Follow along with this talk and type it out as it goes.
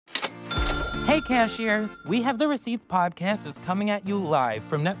Hey cashiers, We Have the Receipts podcast is coming at you live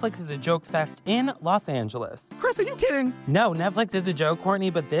from Netflix's A Joke Fest in Los Angeles. Chris, are you kidding? No, Netflix is a joke, Courtney,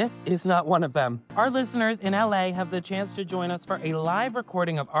 but this is not one of them. Our listeners in LA have the chance to join us for a live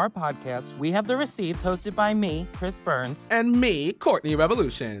recording of our podcast, We Have the Receipts, hosted by me, Chris Burns. And me, Courtney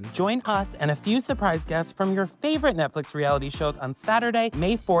Revolution. Join us and a few surprise guests from your favorite Netflix reality shows on Saturday,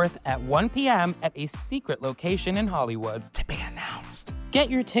 May 4th at 1 p.m. at a secret location in Hollywood. To be announced. Get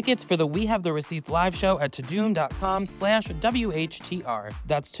your tickets for the We Have the Receipts live show at tudum.com/WHTR.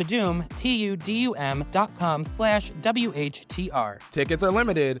 That's Tudum, TUDUM.com/WHTR. Tickets are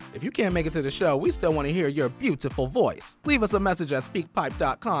limited. If you can't make it to the show, we still want to hear your beautiful voice. Leave us a message at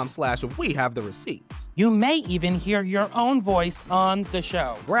speakpipe.com/We Have the Receipts. You may even hear your own voice on the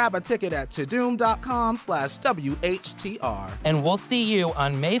show. Grab a ticket at tudum.com/WHTR. And we'll see you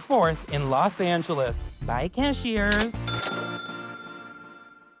on May 4th in Los Angeles. Bye, cashiers.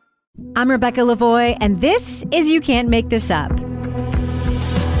 I'm Rebecca Lavoie, and this is You Can't Make This Up.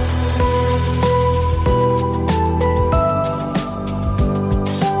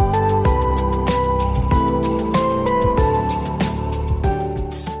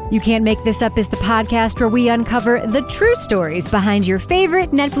 You Can't Make This Up is the podcast where we uncover the true stories behind your favorite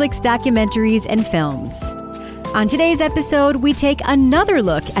Netflix documentaries and films. On today's episode, we take another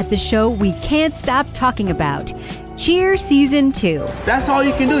look at the show we can't stop talking about, Cheer Season 2. That's all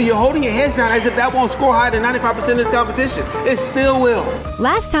you can do. You're holding your heads down as if that won't score higher than 95% of this competition. It still will.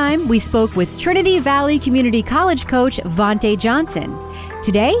 Last time, we spoke with Trinity Valley Community College coach Vontae Johnson.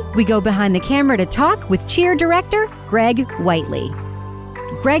 Today, we go behind the camera to talk with cheer director Greg Whiteley.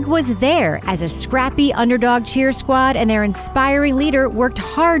 Greg was there as a scrappy underdog cheer squad, and their inspiring leader worked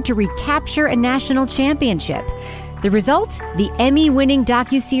hard to recapture a national championship. The result? The Emmy-winning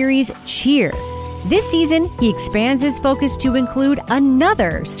docuseries Cheer. This season, he expands his focus to include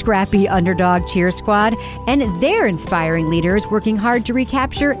another scrappy underdog cheer squad and their inspiring leaders working hard to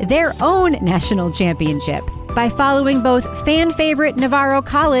recapture their own national championship. By following both fan favorite Navarro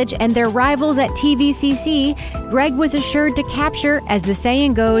College and their rivals at TVCC, Greg was assured to capture, as the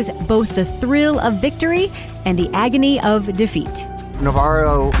saying goes, both the thrill of victory and the agony of defeat.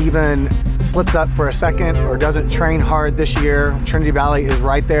 Navarro even slips up for a second or doesn't train hard this year. Trinity Valley is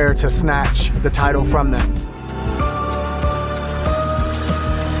right there to snatch the title from them.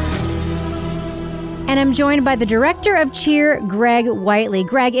 And I'm joined by the director of Cheer, Greg Whiteley.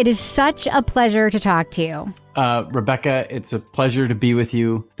 Greg, it is such a pleasure to talk to you. Rebecca, it's a pleasure to be with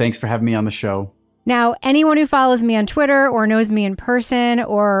you. Thanks for having me on the show. Now, anyone who follows me on Twitter or knows me in person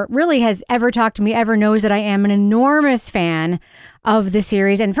or really has ever talked to me ever knows that I am an enormous fan of the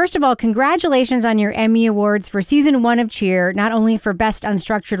series. And first of all, congratulations on your Emmy Awards for Season 1 of Cheer, not only for Best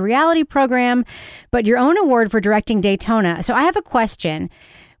Unstructured Reality Program, but your own award for directing Daytona. So I have a question.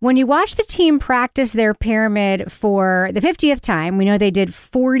 When you watch the team practice their pyramid for the 50th time, we know they did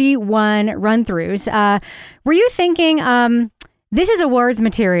 41 run-throughs. Were you thinking, this is awards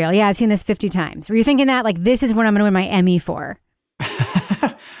material? Yeah, I've seen this 50 times. Were you thinking that, like, this is what I'm going to win my Emmy for?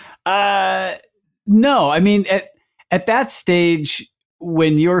 No, I mean, at that stage,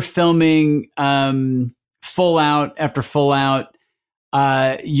 when you're filming full out after full out,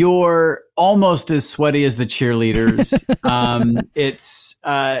 you're almost as sweaty as the cheerleaders. It's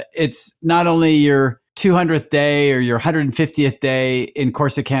not only your 200th day or your 150th day in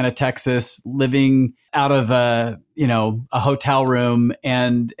Corsicana, Texas, living out of a hotel room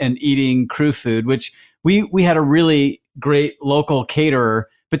and eating crew food, which we had a really great local caterer,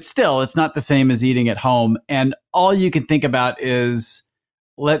 but still it's not the same as eating at home. And all you can think about is,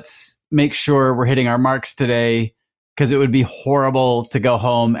 let's make sure we're hitting our marks today, because it would be horrible to go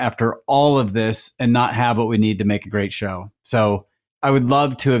home after all of this and not have what we need to make a great show. So I would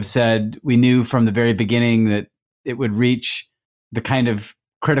love to have said we knew from the very beginning that it would reach the kind of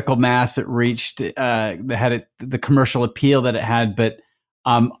critical mass it reached, that had the commercial appeal that it had. But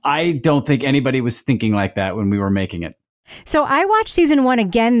I don't think anybody was thinking like that when we were making it. So I watched Season 1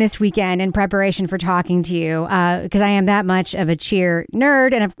 again this weekend in preparation for talking to you, because I am that much of a cheer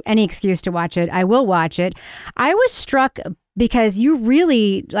nerd, and if any excuse to watch it, I will watch it. I was struck because you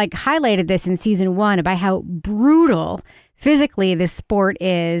really highlighted this in Season 1 about how brutal physically this sport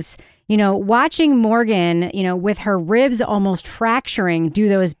is. You know, watching Morgan, with her ribs almost fracturing, do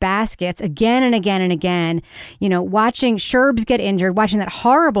those baskets again and again and again, watching Sherbs get injured, watching that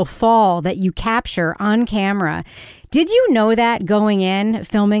horrible fall that you capture on camera. Did you know that going in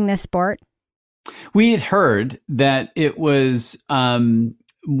filming this sport? We had heard that it was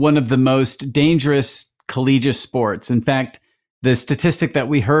one of the most dangerous collegiate sports. In fact, the statistic that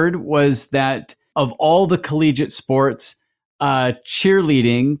we heard was that of all the collegiate sports,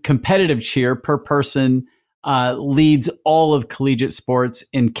 cheerleading, competitive cheer per person leads all of collegiate sports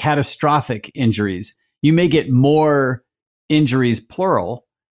in catastrophic injuries. You may get more injuries, plural,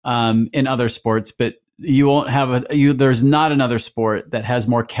 in other sports, but you won't have there's not another sport that has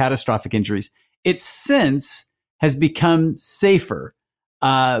more catastrophic injuries. It since has become safer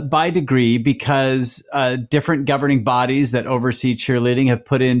by degree because different governing bodies that oversee cheerleading have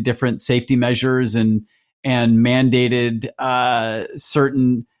put in different safety measures and mandated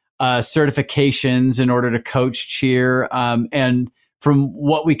certain certifications in order to coach cheer. And from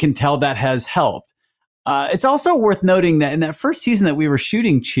what we can tell, that has helped. It's also worth noting that in that first season that we were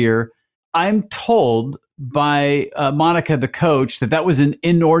shooting cheer, I'm told by Monica, the coach, that was an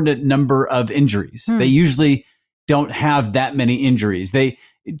inordinate number of injuries. They usually don't have that many injuries.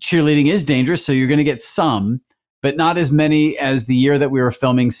 Cheerleading is dangerous, so you're going to get some, but not as many as the year that we were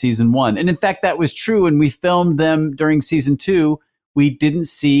filming season 1. And in fact, that was true. When we filmed them during season 2, we didn't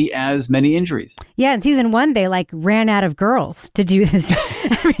see as many injuries. Yeah, in season 1, they ran out of girls to do this.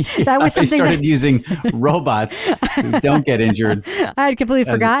 That was something they started using robots who don't get injured. I had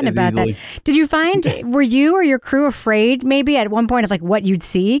completely forgotten about that. Did you find, were you or your crew afraid maybe at one point of what you'd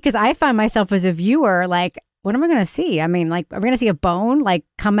see? Because I found myself as a viewer, what am I going to see? I mean, are we going to see a bone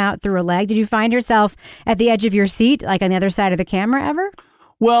come out through a leg? Did you find yourself at the edge of your seat, on the other side of the camera ever?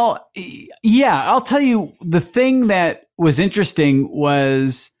 Well, yeah, I'll tell you, the thing that was interesting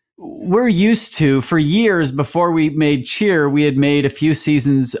was we're used to, for years before we made cheer, we had made a few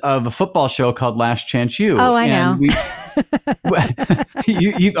seasons of a football show called Last Chance U. Oh, I know.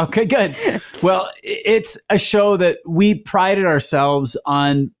 Okay, good. Well, it's a show that we prided ourselves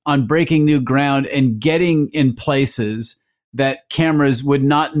on breaking new ground and getting in places that cameras would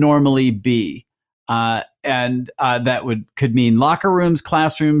not normally be. And that could mean locker rooms,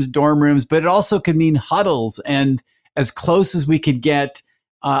 classrooms, dorm rooms, but it also could mean huddles and as close as we could get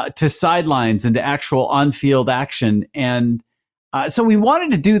to sidelines and to actual on-field action. And so we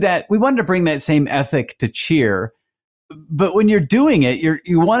wanted to do that. We wanted to bring that same ethic to cheer. But when you're doing it,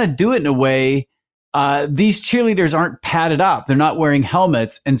 you want to do it in a way, these cheerleaders aren't padded up. They're not wearing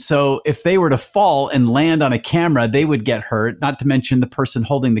helmets. And so if they were to fall and land on a camera, they would get hurt, not to mention the person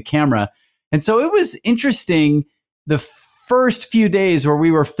holding the camera. And so it was interesting the first few days where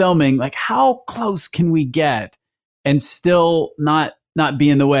we were filming, how close can we get and still not be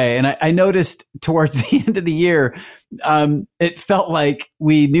in the way? And I noticed towards the end of the year, it felt like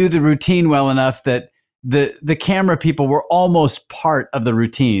we knew the routine well enough that the camera people were almost part of the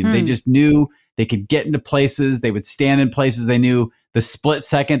routine. They just knew they could get into places. They would stand in places. They knew the split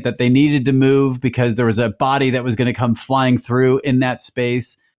second that they needed to move because there was a body that was going to come flying through in that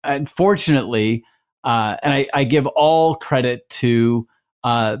space. Unfortunately, and I give all credit to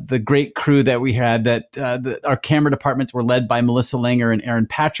the great crew that we had, that our camera departments were led by Melissa Langer and Aaron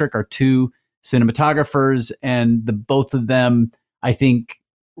Patrick, our two cinematographers, and both of them, I think,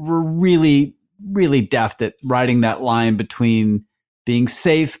 were really, really deft at riding that line between being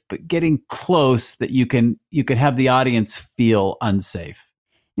safe but getting close that you can have the audience feel unsafe.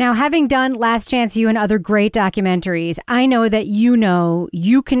 Now, having done Last Chance U and other great documentaries, I know that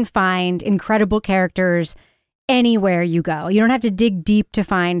you can find incredible characters anywhere you go. You don't have to dig deep to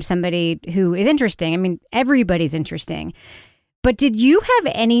find somebody who is interesting. I mean, everybody's interesting. But did you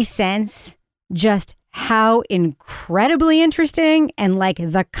have any sense just how incredibly interesting and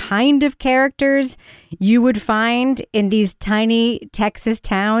the kind of characters you would find in these tiny Texas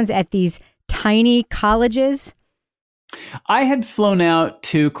towns at these tiny colleges? I had flown out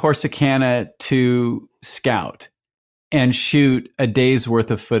to Corsicana to scout and shoot a day's worth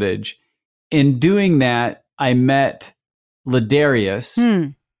of footage. In doing that, I met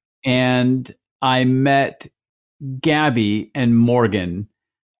Ladarius and I met Gabby and Morgan.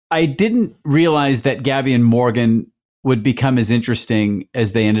 I didn't realize that Gabby and Morgan would become as interesting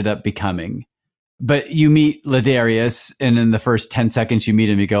as they ended up becoming. But you meet Ladarius, and in the first 10 seconds you meet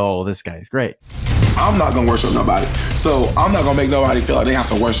him, you go, oh, this guy's great. I'm not going to worship nobody. So I'm not going to make nobody feel like they have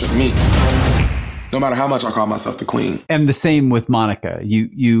to worship me, no matter how much I call myself the queen. And the same with Monica.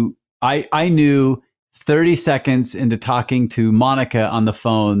 I knew 30 seconds into talking to Monica on the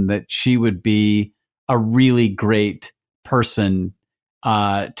phone that she would be a really great person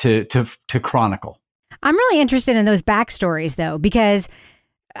to chronicle. I'm really interested in those backstories, though, because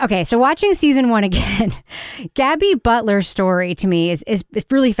okay, so watching season 1 again, Gabby Butler's story to me is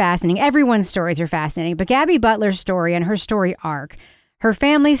really fascinating. Everyone's stories are fascinating, but Gabby Butler's story and her story arc, her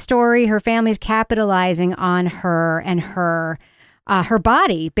family's story, her family's capitalizing on her and her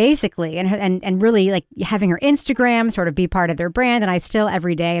body, basically, and really having her Instagram sort of be part of their brand. And I still,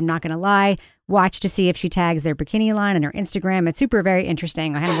 every day, I'm not going to lie, watch to see if she tags their bikini line on her Instagram. It's very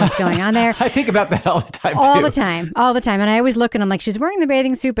interesting. I don't know what's going on there. I think about that all the time, all too. the time. And I always look and I'm like, she's wearing the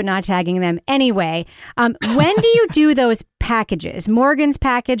bathing suit, but not tagging them. Anyway, when do you do those packages? Morgan's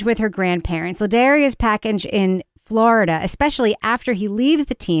package with her grandparents, Ladaria's package in Florida, especially after he leaves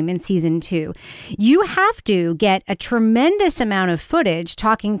the team in season 2. You have to get a tremendous amount of footage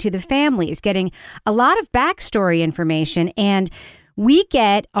talking to the families, getting a lot of backstory information, and we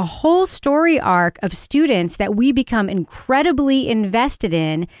get a whole story arc of students that we become incredibly invested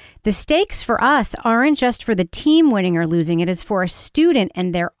in. The stakes for us aren't just for the team winning or losing, it is for a student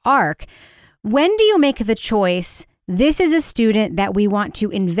and their arc. When do you make the choice? This is a student that we want to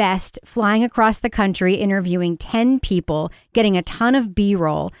invest flying across the country, interviewing 10 people, getting a ton of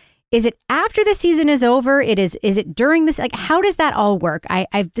B-roll. Is it after the season is over? Is it during this? Like, how does that all work?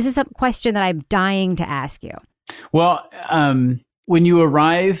 This is a question that I'm dying to ask you. Well, when you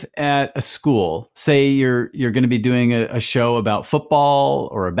arrive at a school, say you're going to be doing a show about football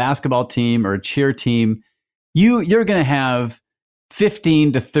or a basketball team or a cheer team, you're going to have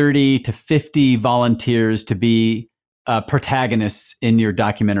 15 to 30 to 50 volunteers to be protagonists in your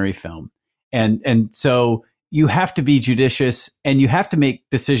documentary film. And so you have to be judicious and you have to make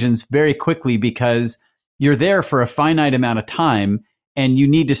decisions very quickly because you're there for a finite amount of time and you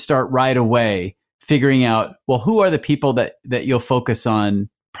need to start right away figuring out, well, who are the people that you'll focus on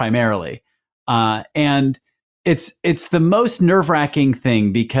primarily? And it's the most nerve-wracking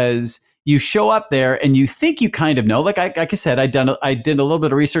thing because you show up there and you think you kind of know. Like I said, I did a little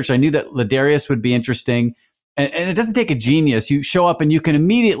bit of research. I knew that Ladarius would be interesting. And it doesn't take a genius. You show up and you can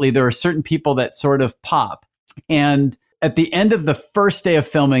immediately, there are certain people that sort of pop. And at the end of the first day of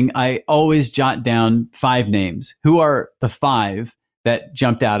filming, I always jot down 5 names. Who are the 5 that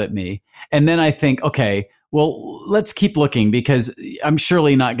jumped out at me? And then I think, okay, well, let's keep looking because I'm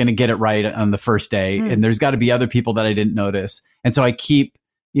surely not going to get it right on the first day. And there's got to be other people that I didn't notice. And so I keep,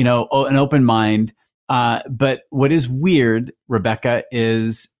 an open mind. But what is weird, Rebecca,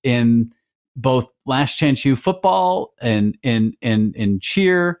 is in both Last Chance U football and in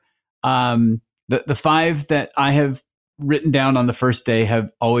cheer, the 5 that I have written down on the first day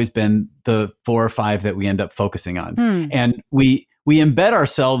have always been the 4 or 5 that we end up focusing on. And we embed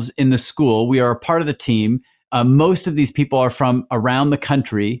ourselves in the school. We are a part of the team. Most of these people are from around the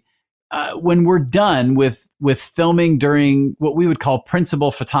country. When we're done with filming during what we would call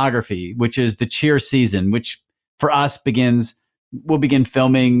principal photography, which is the cheer season, which for us we'll begin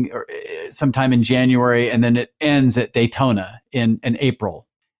filming sometime in January, and then it ends at Daytona in April.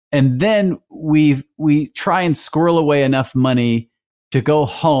 And then we try and squirrel away enough money to go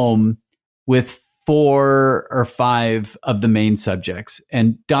home with 4 or 5 of the main subjects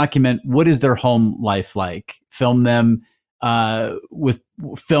and document what is their home life like. Film them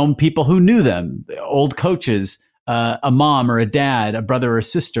film people who knew them, old coaches, a mom or a dad, a brother or a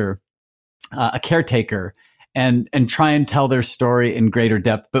sister, a caretaker. And try and tell their story in greater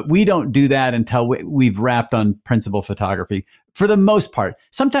depth. But we don't do that until we've wrapped on principal photography for the most part.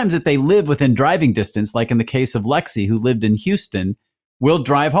 Sometimes if they live within driving distance, like in the case of Lexi, who lived in Houston, we'll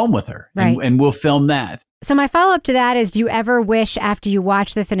drive home with her and we'll film that. So my follow-up to that is, do you ever wish after you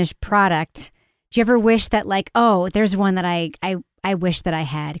watch the finished product, do you ever wish that like, oh, there's one that I wish that I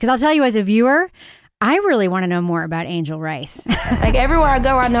had? Because I'll tell you as a viewer, I really want to know more about Angel Rice. Like everywhere I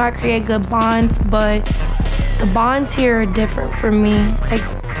go, I know I create good bonds, but the bonds here are different for me.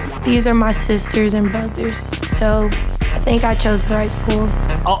 Like, these are my sisters and brothers. So I think I chose the right school.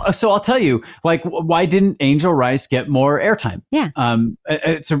 So I'll tell you, like, why didn't Angel Rice get more airtime? Yeah.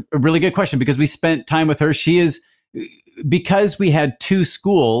 It's a really good question because we spent time with her. Because we had 2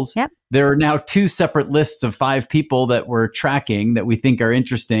 schools, yep. There are now 2 separate lists of 5 people that we're tracking that we think are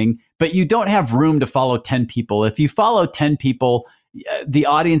interesting, but you don't have room to follow 10 people. If you follow 10 people, the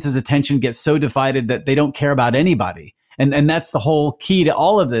audience's attention gets so divided that they don't care about anybody. And that's the whole key to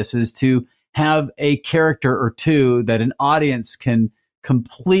all of this, is to have a character or 2 that an audience can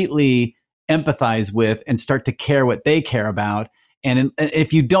completely empathize with and start to care what they care about. And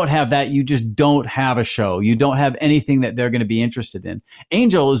if you don't have that, you just don't have a show. You don't have anything that they're going to be interested in.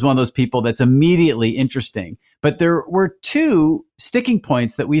 Angel is one of those people that's immediately interesting. But there were 2 sticking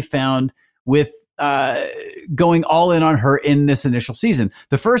points that we found with going all in on her in this initial season.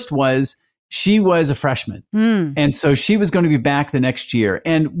 The first was she was a freshman. And so she was going to be back the next year.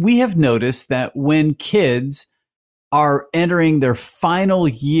 And we have noticed that when kids are entering their final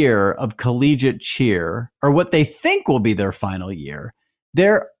year of collegiate cheer, or what they think will be their final year,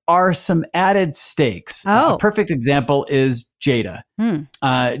 there are some added stakes. Oh. A perfect example is Jada.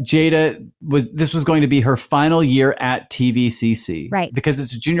 Jada this was going to be her final year at TVCC. Right. Because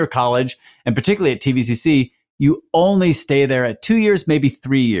it's a junior college, and particularly at TVCC, you only stay there at 2 years, maybe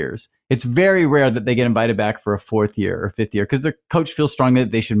 3 years. It's very rare that they get invited back for a 4th year or 5th year because their coach feels strongly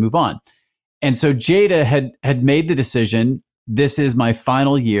that they should move on. And so Jada had made the decision, this is my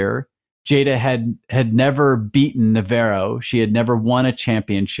final year. Jada had never beaten Navarro. She had never won a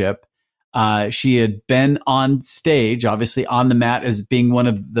championship. She had been on stage, obviously on the mat as being one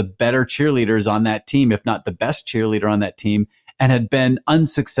of the better cheerleaders on that team, if not the best cheerleader on that team, and had been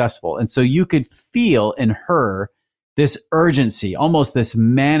unsuccessful. And so you could feel in her this urgency, almost this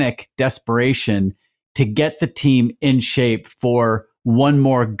manic desperation to get the team in shape for one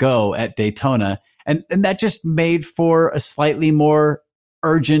more go at Daytona. And that just made for a slightly more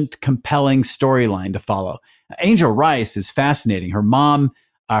urgent, compelling storyline to follow. Angel Rice is fascinating. Her mom,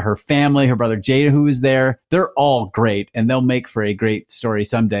 her family, her brother Jada, who was there, they're all great, and they'll make for a great story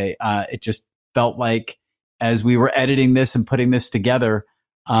someday. It just felt like as we were editing this and putting this together,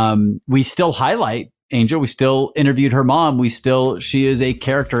 we still highlight Angel. We still interviewed her mom. She is a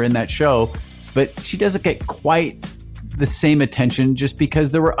character in that show, but she doesn't get quite the same attention just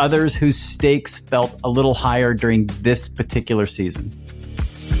because there were others whose stakes felt a little higher during this particular season.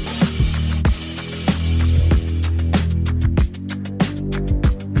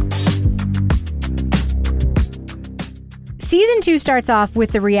 Season 2 starts off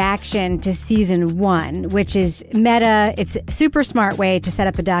with the reaction to Season 1, which is meta. It's a super smart way to set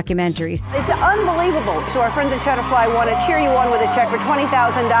up the documentaries. It's unbelievable. So our friends at Shutterfly want to cheer you on with a check for $20,000.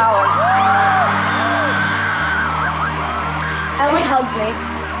 Ellie hugged me.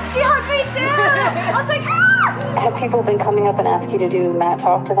 She hugged me too! I was like, ah! Have people been coming up and ask you to do Matt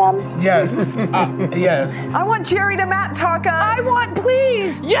Talk to them? Yes. Yes. I want Jerry to Matt Talk us. I want,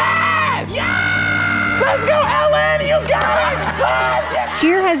 please. Yes! Yes! Let's go, Ellen! You got it!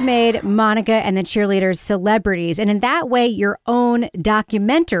 Cheer has made Monica and the cheerleaders celebrities, and in that way, your own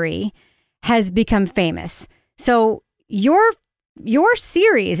documentary has become famous. So your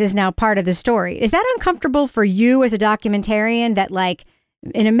series is now part of the story. Is that uncomfortable for you as a documentarian that, like,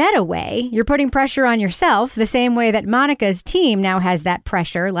 in a meta way, you're putting pressure on yourself the same way that Monica's team now has that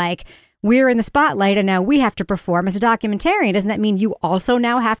pressure, like, we're in the spotlight and now we have to perform as a documentarian. Doesn't that mean you also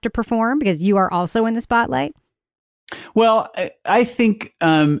now have to perform because you are also in the spotlight? Well, I think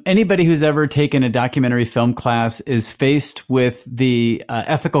anybody who's ever taken a documentary film class is faced with the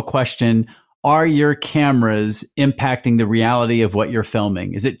ethical question, are your cameras impacting the reality of what you're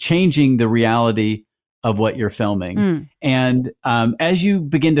filming? Is it changing the reality of what you're filming? And as you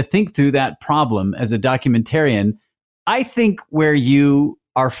begin to think through that problem as a documentarian, I think where you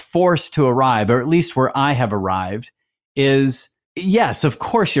are forced to arrive, or at least where I have arrived, is yes, of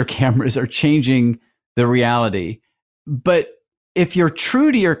course your cameras are changing the reality. But if you're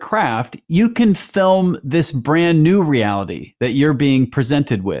true to your craft, you can film this brand new reality that you're being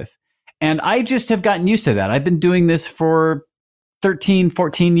presented with. And I just have gotten used to that. I've been doing this for 13,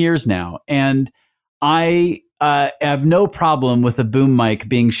 14 years now. And I have no problem with a boom mic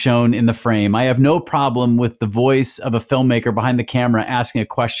being shown in the frame. I have no problem with the voice of a filmmaker behind the camera asking a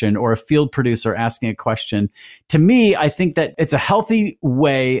question or a field producer asking a question. To me, I think that it's a healthy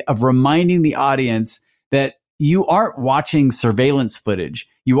way of reminding the audience that you aren't watching surveillance footage.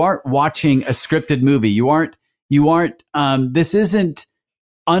 You aren't watching a scripted movie. You aren't, this isn't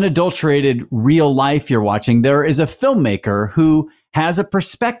unadulterated real life you're watching. There is a filmmaker who has a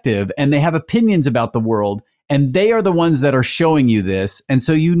perspective and they have opinions about the world, and they are the ones that are showing you this. And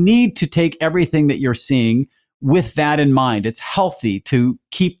so you need to take everything that you're seeing with that in mind. It's healthy to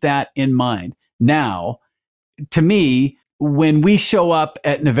keep that in mind. Now, to me, when we show up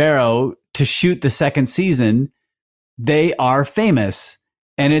at Navarro to shoot the second season, they are famous.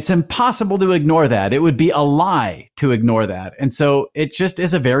 And it's impossible to ignore that. It would be a lie to ignore that. And so it just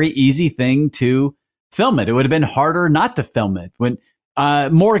is a very easy thing to film it. It would have been harder not to film it. When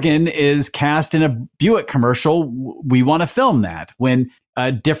Morgan is cast in a Buick commercial, we want to film that. When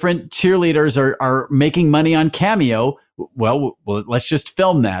different cheerleaders are making money on Cameo, well, let's just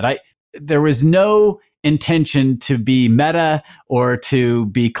film that. There was no intention to be meta or to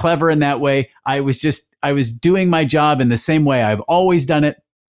be clever in that way. I was doing my job in the same way I've always done it.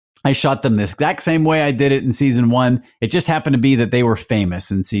 I shot them the exact same way I did it in season 1. It just happened to be that they were famous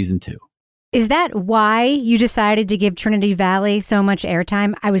in season 2. Is that why you decided to give Trinity Valley so much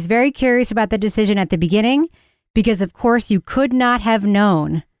airtime? I was very curious about the decision at the beginning because, of course, you could not have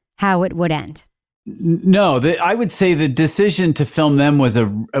known how it would end. No, I would say the decision to film them was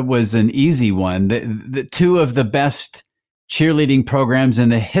an easy one. The two of the best cheerleading programs in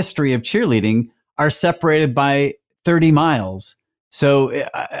the history of cheerleading are separated by 30 miles. So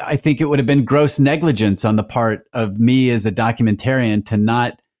I think it would have been gross negligence on the part of me as a documentarian to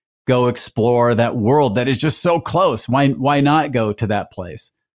not go explore that world that is just so close. Why not go to that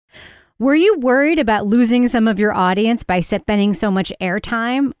place? Were you worried about losing some of your audience by spending so much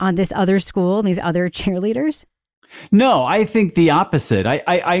airtime on this other school and these other cheerleaders? No, I think the opposite.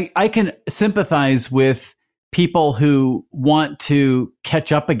 I can sympathize with people who want to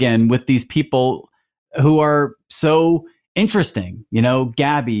catch up again with these people who are so interesting. You know,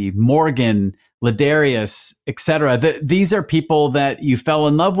 Gabby, Morgan, Ladarius, etc. These are people that you fell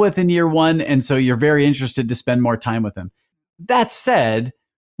in love with in year one, and so you're very interested to spend more time with them. That said,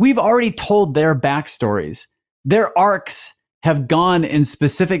 we've already told their backstories. Their arcs have gone in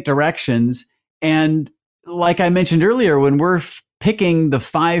specific directions. And like I mentioned earlier, when we're picking the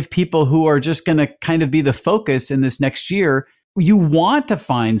 5 people who are just going to kind of be the focus in this next year, you want to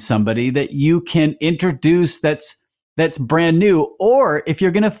find somebody that you can introduce that's brand new. Or if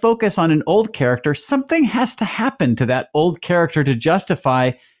you're going to focus on an old character, something has to happen to that old character to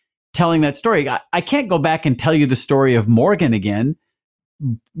justify telling that story. I can't go back and tell you the story of Morgan again,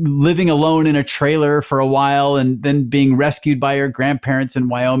 living alone in a trailer for a while and then being rescued by her grandparents in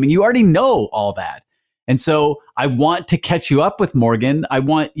Wyoming. You already know all that. And so I want to catch you up with Morgan. I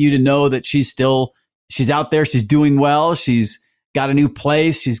want you to know that she's out there. She's doing well. She's got a new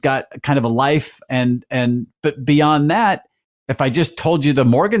place. She's got kind of a life. But beyond that, if I just told you the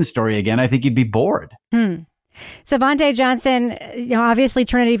Morgan story again, I think you'd be bored. So Vontae Johnson, obviously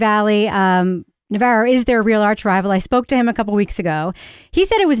Trinity Valley, Navarro is their real arch rival. I spoke to him a couple weeks ago. He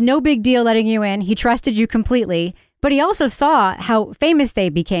said it was no big deal letting you in. He trusted you completely, but he also saw how famous they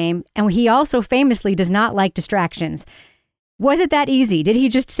became, and he also famously does not like distractions. Was it that easy? Did he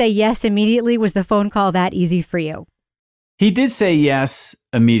just say yes immediately? Was the phone call that easy for you? He did say yes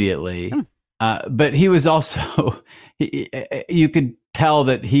immediately, but he was also, you could tell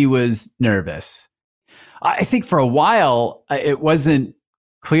that he was nervous. I think for a while, it wasn't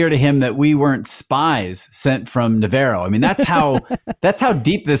clear to him that we weren't spies sent from Navarro. I mean, that's how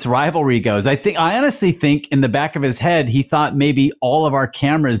deep this rivalry goes. I honestly think in the back of his head, he thought maybe all of our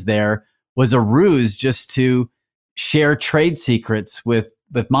cameras there was a ruse just to share trade secrets with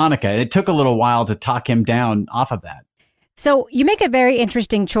Monica. It took a little while to talk him down off of that. So you make a very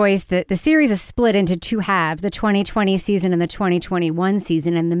interesting choice that the series is split into 2 halves, the 2020 season and the 2021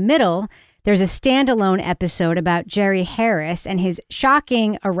 season. In the middle, there's a standalone episode about Jerry Harris and his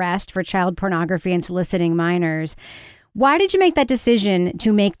shocking arrest for child pornography and soliciting minors. Why did you make that decision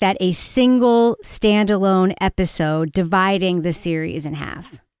to make that a single standalone episode dividing the series in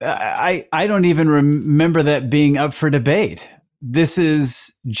half? I don't even remember that being up for debate.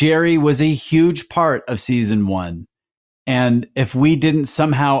 Jerry was a huge part of season 1. And if we didn't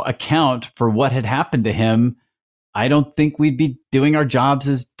somehow account for what had happened to him, I don't think we'd be doing our jobs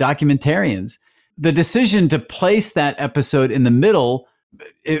as documentarians. The decision to place that episode in the middle,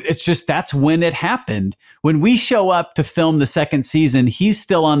 it's just that's when it happened. When we show up to film the second season, he's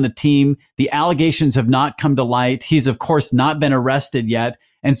still on the team. The allegations have not come to light. He's, of course, not been arrested yet.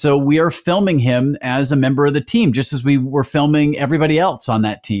 And so we are filming him as a member of the team, just as we were filming everybody else on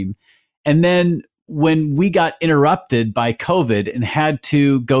that team. And then when we got interrupted by COVID and had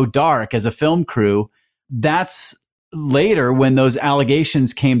to go dark as a film crew, that's later when those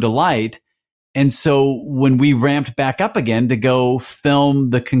allegations came to light. And so when we ramped back up again to go film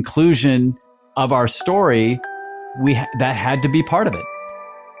the conclusion of our story, that had to be part of it.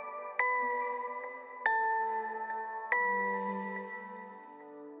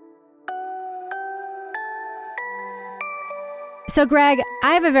 So, Greg,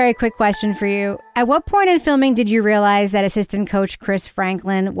 I have a very quick question for you. At what point in filming did you realize that assistant coach Chris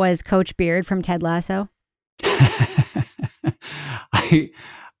Franklin was Coach Beard from Ted Lasso?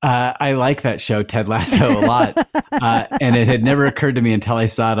 I like that show, Ted Lasso, a lot. And it had never occurred to me until I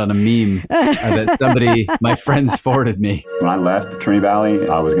saw it on a meme that my friends forwarded me. When I left Trinity Valley,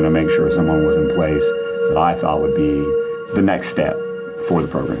 I was going to make sure someone was in place that I thought would be the next step for the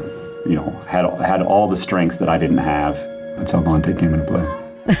program. You know, had all the strengths that I didn't have. That's how Vontae came into play.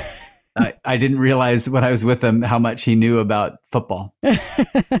 I didn't realize when I was with him how much he knew about football.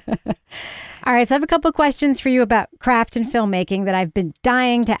 All right, so I have a couple of questions for you about craft and filmmaking that I've been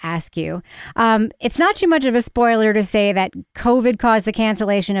dying to ask you. It's not too much of a spoiler to say that COVID caused the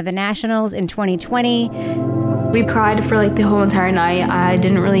cancellation of the Nationals in 2020. We cried for the whole entire night. I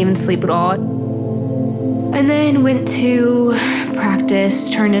didn't really even sleep at all. And then went to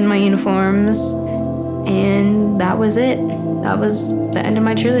practice, turned in my uniforms, and that was it. That was the end of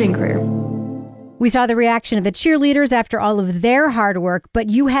my cheerleading career. We saw the reaction of the cheerleaders after all of their hard work, but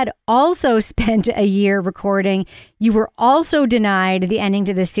you had also spent a year recording. You were also denied the ending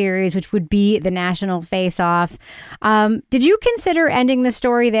to the series, which would be the national face-off. Did you consider ending the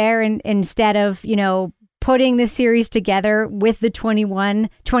story there instead of, putting the series together with the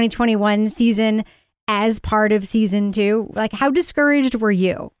 2021 season as part of season 2? Like, how discouraged were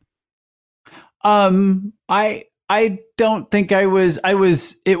you? I don't think I was.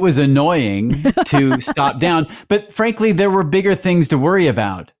 It was annoying to stop down, but frankly, there were bigger things to worry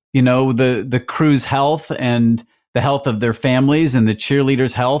about. The crew's health and the health of their families and the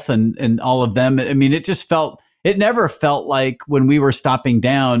cheerleaders' health and all of them. I mean, it never felt like when we were stopping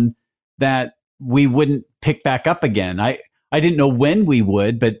down that we wouldn't pick back up again. I didn't know when we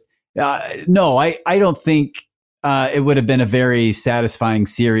would, but no, I don't think it would have been a very satisfying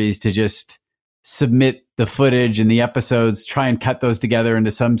series to just submit the footage and the episodes, try and cut those together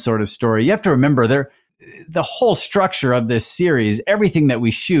into some sort of story. You have to remember the whole structure of this series, everything that we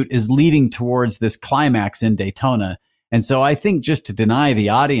shoot is leading towards this climax in Daytona. And so I think just to deny the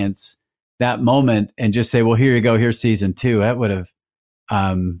audience that moment and just say, well, here you go, here's season 2, that would have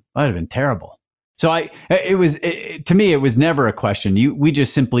been terrible. So to me, it was never a question. We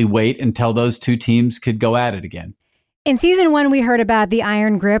just simply wait until those two teams could go at it again. In season 1, we heard about the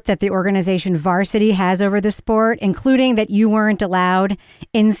iron grip that the organization Varsity has over the sport, including that you weren't allowed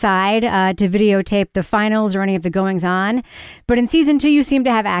inside to videotape the finals or any of the goings on. But in season 2, you seem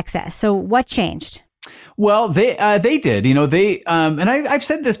to have access. So what changed? Well, they did. And I've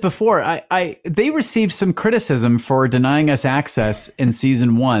said this before. They received some criticism for denying us access in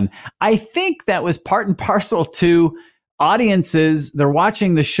season 1. I think that was part and parcel to audiences. They're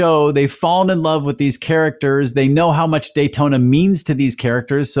watching the show. They've fallen in love with these characters. They know how much Daytona means to these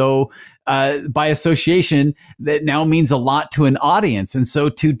characters. So by association, that now means a lot to an audience. And so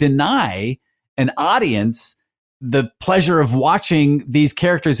to deny an audience the pleasure of watching these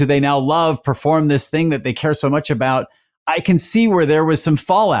characters who they now love perform this thing that they care so much about, I can see where there was some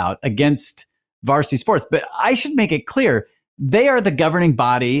fallout against Varsity Sports. But I should make it clear, they are the governing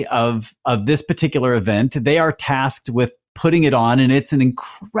body of this particular event. They are tasked with putting it on, and it's an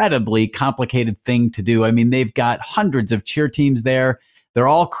incredibly complicated thing to do. I mean, they've got hundreds of cheer teams there. They're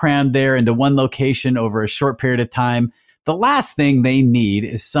all crammed there into one location over a short period of time. The last thing they need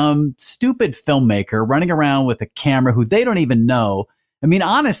is some stupid filmmaker running around with a camera who they don't even know. I mean,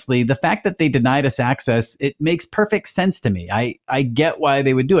 honestly, the fact that they denied us access, it makes perfect sense to me. I get why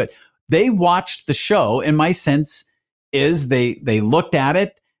they would do it. They watched the show, and my sense is they looked at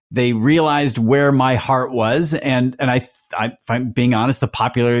it, they realized where my heart was, and if I'm being honest, the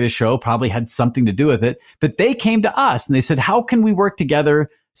popularity of the show probably had something to do with it. But they came to us and they said, how can we work together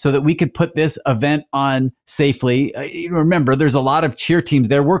so that we could put this event on safely? Remember, there's a lot of cheer teams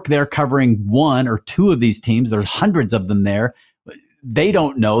there. We're there covering one or two of these teams. There's hundreds of them there. They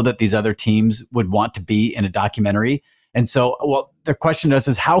don't know that these other teams would want to be in a documentary. And so, well, the question to us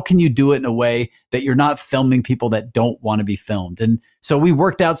is, how can you do it in a way that you're not filming people that don't want to be filmed? And so we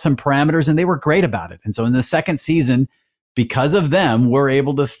worked out some parameters, and they were great about it. And so in the second season, because of them, we're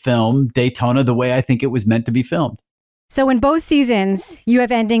able to film Daytona the way I think it was meant to be filmed. So in both seasons, you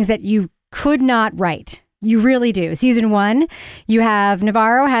have endings that you could not write. You really do. Season 1, you have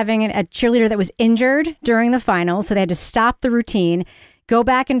Navarro having a cheerleader that was injured during the finals, so they had to stop the routine, go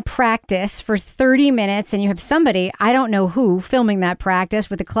back and practice for 30 minutes, and you have somebody, I don't know who, filming that practice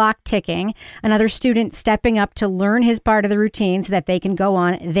with the clock ticking, another student stepping up to learn his part of the routine so that they can go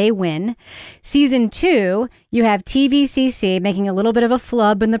on, they win. Season 2, you have TVCC making a little bit of a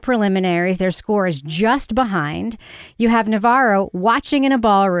flub in the preliminaries. Their score is just behind. You have Navarro watching in a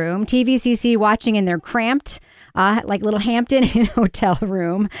ballroom, TVCC watching in their cramped, like little Hampton Inn hotel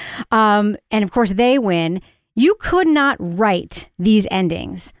room. And of course, they win. You could not write these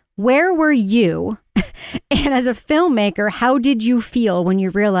endings. Where were you? And as a filmmaker, how did you feel when you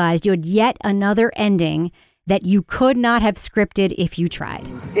realized you had yet another ending that you could not have scripted if you tried?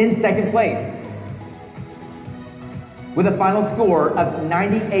 In second place, with a final score of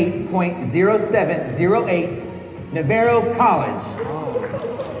 98.0708, Navarro College,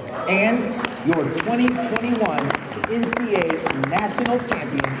 and your 2021 NCAA National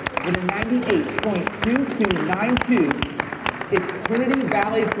Champions with a 98.2292, it's Trinity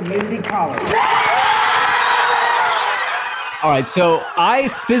Valley Community College. All right, so I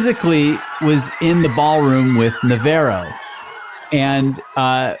physically was in the ballroom with Navarro, and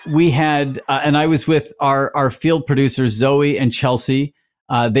we had, and I was with our field producers, Zoe and Chelsea.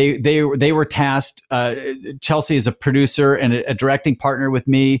 They were tasked. Chelsea is a producer and a directing partner with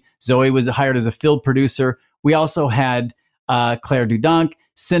me. Zoe was hired as a field producer. We also had Claire Dudunk,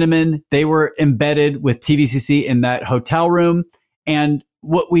 Cinnamon, they were embedded with TVCC in that hotel room. And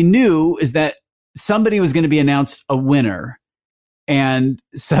what we knew is that somebody was going to be announced a winner, and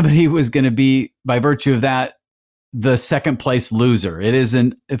somebody was going to be, by virtue of that, the second place loser. It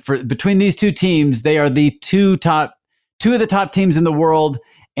isn't between these two teams. They are the two of the top teams in the world.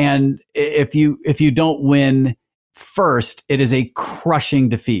 And if you don't win first, it is a crushing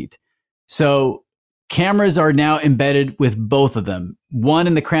defeat. So cameras are now embedded with both of them, one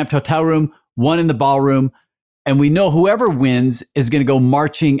in the cramped hotel room, one in the ballroom. And we know whoever wins is going to go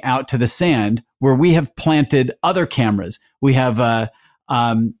marching out to the sand, where we have planted other cameras. We have a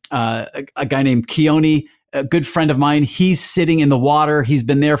guy named Keone, a good friend of mine. He's sitting in the water. He's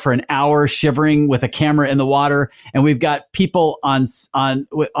been there for an hour shivering with a camera in the water. And we've got people on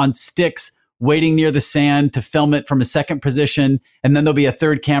sticks waiting near the sand to film it from a second position. And then there'll be a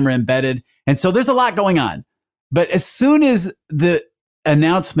third camera embedded. And so there's a lot going on. But as soon as the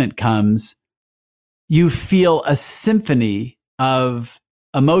announcement comes, you feel a symphony of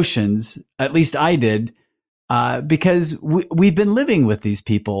emotions. At least I did, because we've been living with these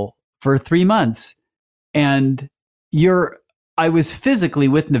people for 3 months. And I was physically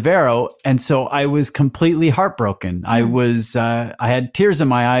with Navarro, and so I was completely heartbroken. I had tears in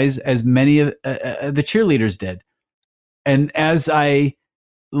my eyes, as many of the cheerleaders did. And as I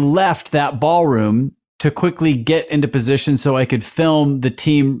left that ballroom to quickly get into position so I could film the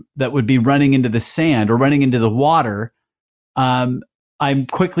team that would be running into the sand or running into the water, I'm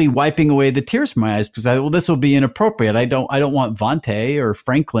quickly wiping away the tears from my eyes, because this will be inappropriate. I don't want Vontae or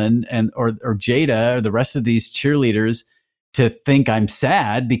Franklin or Jada or the rest of these cheerleaders to think I'm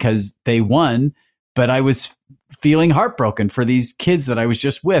sad because they won. But I was feeling heartbroken for these kids that I was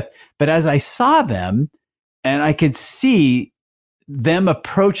just with. But as I saw them, and I could see them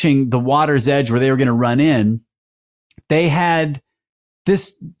approaching the water's edge where they were going to run in, they had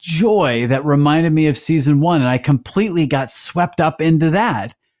this joy that reminded me of season 1. And I completely got swept up into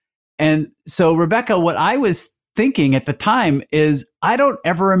that. And so, Rebecca, what I was thinking at the time is, I don't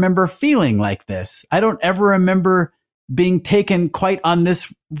ever remember feeling like this. I don't ever remember being taken quite on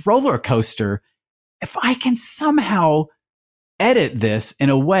this roller coaster. If I can somehow edit this in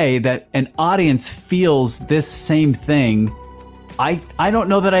a way that an audience feels this same thing, I don't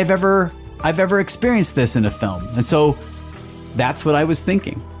know that I've ever experienced this in a film. And so that's what I was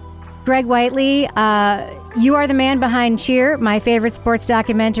thinking. Greg Whiteley, you are the man behind Cheer, my favorite sports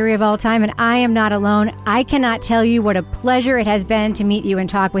documentary of all time, and I am not alone. I cannot tell you what a pleasure it has been to meet you and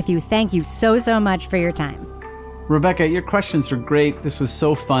talk with you. Thank you so, so much for your time. Rebecca, your questions were great. This was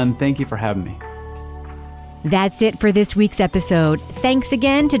so fun. Thank you for having me. That's it for this week's episode. Thanks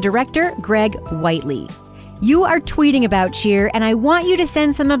again to director Greg Whiteley. You are tweeting about Cheer, and I want you to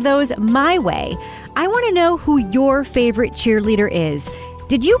send some of those my way. I want to know who your favorite cheerleader is.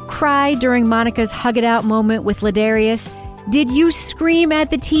 Did you cry during Monica's hug it out moment with Ladarius? Did you scream at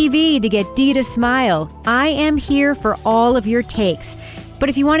the TV to get Dee to smile? I am here for all of your takes. But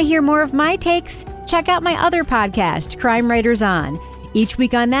if you want to hear more of my takes, check out my other podcast, Crime Writers On. Each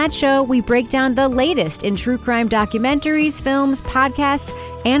week on that show, we break down the latest in true crime documentaries, films, podcasts,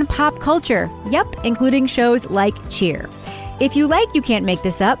 and pop culture. Yep, including shows like Cheer. If you like You Can't Make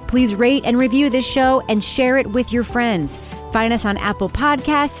This Up, please rate and review this show and share it with your friends. Find us on Apple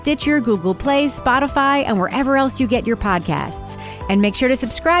Podcasts, Stitcher, Google Play, Spotify, and wherever else you get your podcasts. And make sure to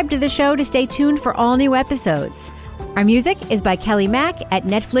subscribe to the show to stay tuned for all new episodes. Our music is by Kelly Mack at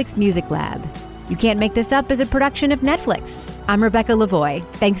Netflix Music Lab. You Can't Make This Up is a production of Netflix. I'm Rebecca Lavoie.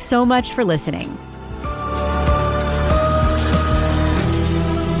 Thanks so much for listening.